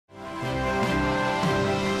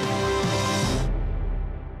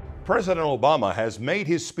President Obama has made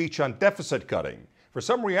his speech on deficit cutting. For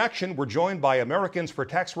some reaction, we're joined by Americans for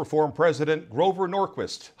Tax Reform President Grover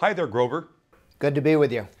Norquist. Hi there, Grover. Good to be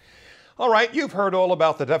with you. All right, you've heard all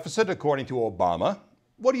about the deficit according to Obama.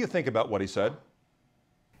 What do you think about what he said?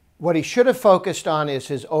 What he should have focused on is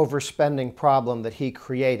his overspending problem that he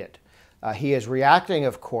created. He is reacting,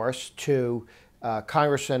 of course, to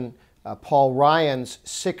Congressman Paul Ryan's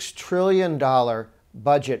 $6 trillion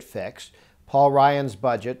budget fix. Paul Ryan's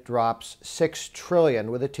budget drops $6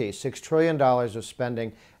 trillion with a T, $6 trillion of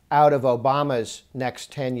spending out of Obama's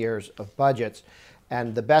next 10 years of budgets.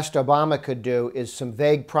 And the best Obama could do is some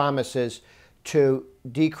vague promises to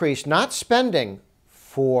decrease not spending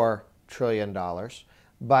 $4 trillion,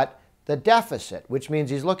 but the deficit, which means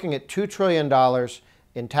he's looking at $2 trillion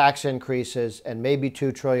in tax increases and maybe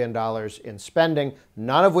 $2 trillion in spending,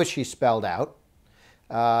 none of which he spelled out.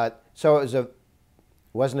 So it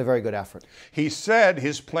wasn't a very good effort. He said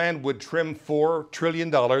his plan would trim $4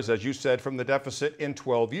 trillion, as you said, from the deficit in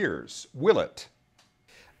 12 years. Will it?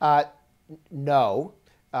 No.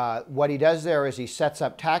 What he does there is he sets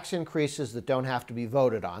up tax increases that don't have to be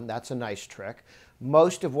voted on. That's a nice trick.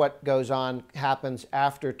 Most of what goes on happens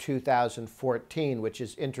after 2014, which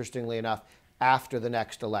is, interestingly enough, after the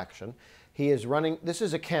next election. He is running, this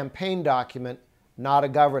is a campaign document, not a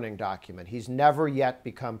governing document. He's never yet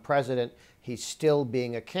become president. He's still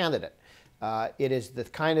being a candidate. It is the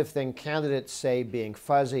kind of thing candidates say being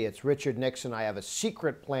fuzzy. It's Richard Nixon, I have a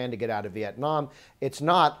secret plan to get out of Vietnam. It's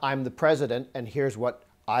not, I'm the president and here's what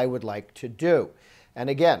I would like to do. And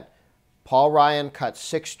again, Paul Ryan cut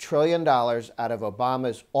 $6 trillion out of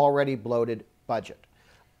Obama's already bloated budget.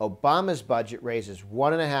 Obama's budget raises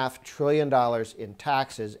 $1.5 trillion in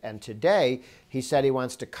taxes, and today he said he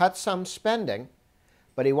wants to cut some spending,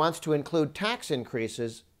 but he wants to include tax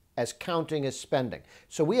increases as counting as spending.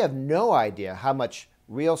 So we have no idea how much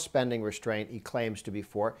real spending restraint he claims to be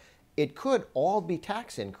for. It could all be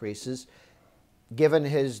tax increases, given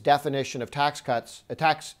his definition of tax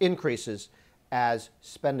increases as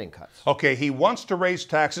spending cuts. Okay, he wants to raise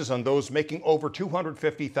taxes on those making over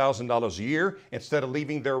 $250,000 a year instead of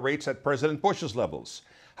leaving their rates at President Bush's levels.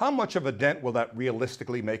 How much of a dent will that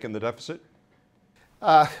realistically make in the deficit?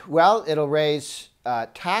 Well, it'll raise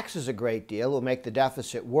taxes a great deal. It'll make the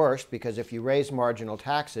deficit worse because if you raise marginal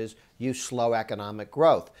taxes, you slow economic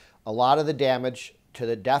growth. A lot of the damage to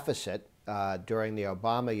the deficit during the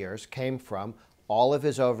Obama years came from all of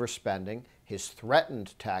his overspending, his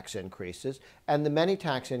threatened tax increases, and the many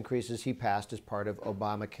tax increases he passed as part of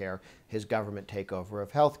Obamacare, his government takeover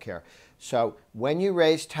of health care. So when you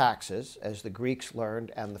raise taxes, as the Greeks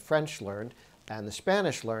learned and the French learned and the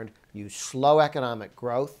Spanish learned, you slow economic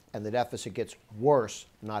growth and the deficit gets worse,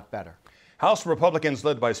 not better. House Republicans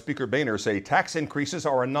led by Speaker Boehner say tax increases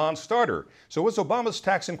are a non-starter. So is Obama's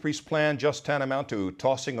tax increase plan just tantamount to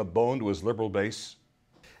tossing a bone to his liberal base?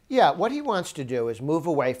 Yeah, what he wants to do is move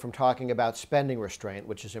away from talking about spending restraint,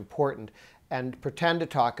 which is important, and pretend to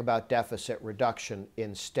talk about deficit reduction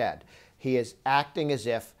instead. He is acting as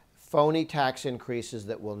if phony tax increases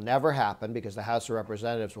that will never happen, because the House of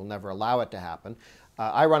Representatives will never allow it to happen.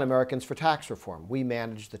 I run Americans for Tax Reform. We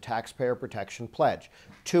manage the Taxpayer Protection Pledge.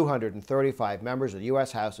 235 members of the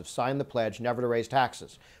U.S. House have signed the pledge never to raise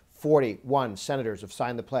taxes. 41 senators have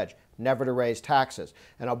signed the pledge never to raise taxes.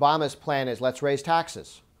 And Obama's plan is, let's raise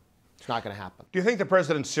taxes. It's not going to happen. Do you think the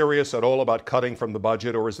president's serious at all about cutting from the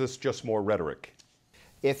budget, or is this just more rhetoric?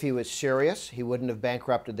 If he was serious, he wouldn't have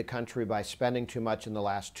bankrupted the country by spending too much in the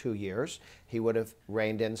last 2 years. He would have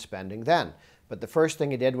reined in spending then. But the first thing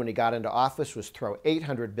he did when he got into office was throw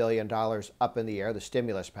 $800 billion up in the air, the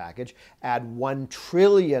stimulus package, add $1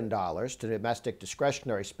 trillion to domestic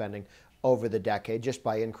discretionary spending over the decade just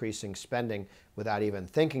by increasing spending without even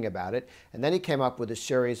thinking about it. And then he came up with a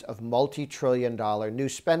series of multi-trillion-dollar new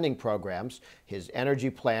spending programs, his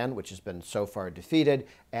energy plan, which has been so far defeated,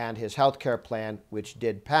 and his health care plan, which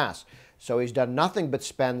did pass. So he's done nothing but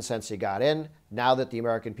spend since he got in. Now that the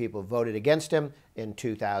American people voted against him in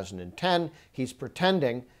 2010, he's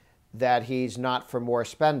pretending that he's not for more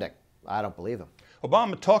spending. I don't believe him.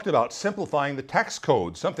 Obama talked about simplifying the tax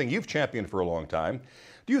code, something you've championed for a long time.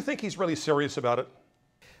 Do you think he's really serious about it?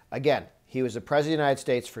 Again, he was the President of the United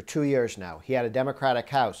States for 2 years now. He had a Democratic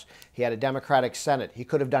House. He had a Democratic Senate. He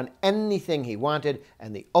could have done anything he wanted,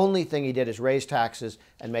 and the only thing he did is raise taxes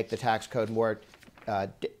and make the tax code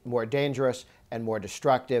more dangerous and more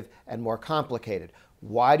destructive and more complicated.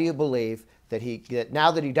 Why do you believe that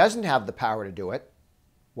now that he doesn't have the power to do it,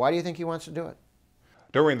 why do you think he wants to do it?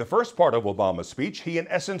 During the first part of Obama's speech, he in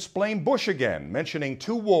essence blamed Bush again, mentioning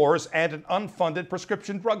 2 wars and an unfunded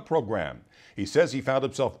prescription drug program. He says he found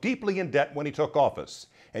himself deeply in debt when he took office.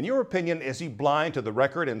 In your opinion, is he blind to the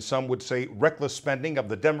record and some would say reckless spending of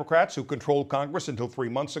the Democrats who controlled Congress until 3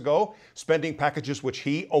 months ago, spending packages which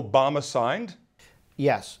he, Obama, signed?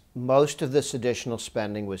 Yes, most of this additional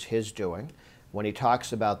spending was his doing. When he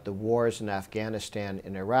talks about the wars in Afghanistan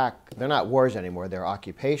and Iraq, they're not wars anymore, they're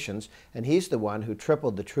occupations, and he's the one who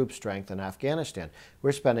tripled the troop strength in Afghanistan.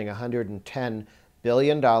 We're spending $110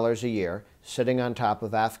 billion a year sitting on top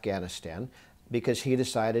of Afghanistan because he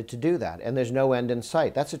decided to do that, and there's no end in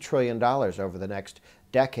sight. That's $1 trillion over the next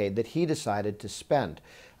decade that he decided to spend.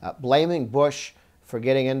 Blaming Bush for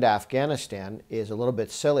getting into Afghanistan is a little bit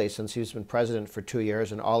silly since he's been president for 2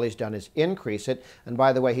 years and all he's done is increase it. And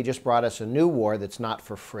by the way, he just brought us a new war that's not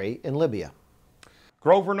for free in Libya.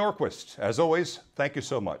 Grover Norquist, as always, thank you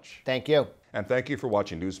so much. Thank you. And thank you for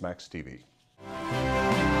watching Newsmax TV.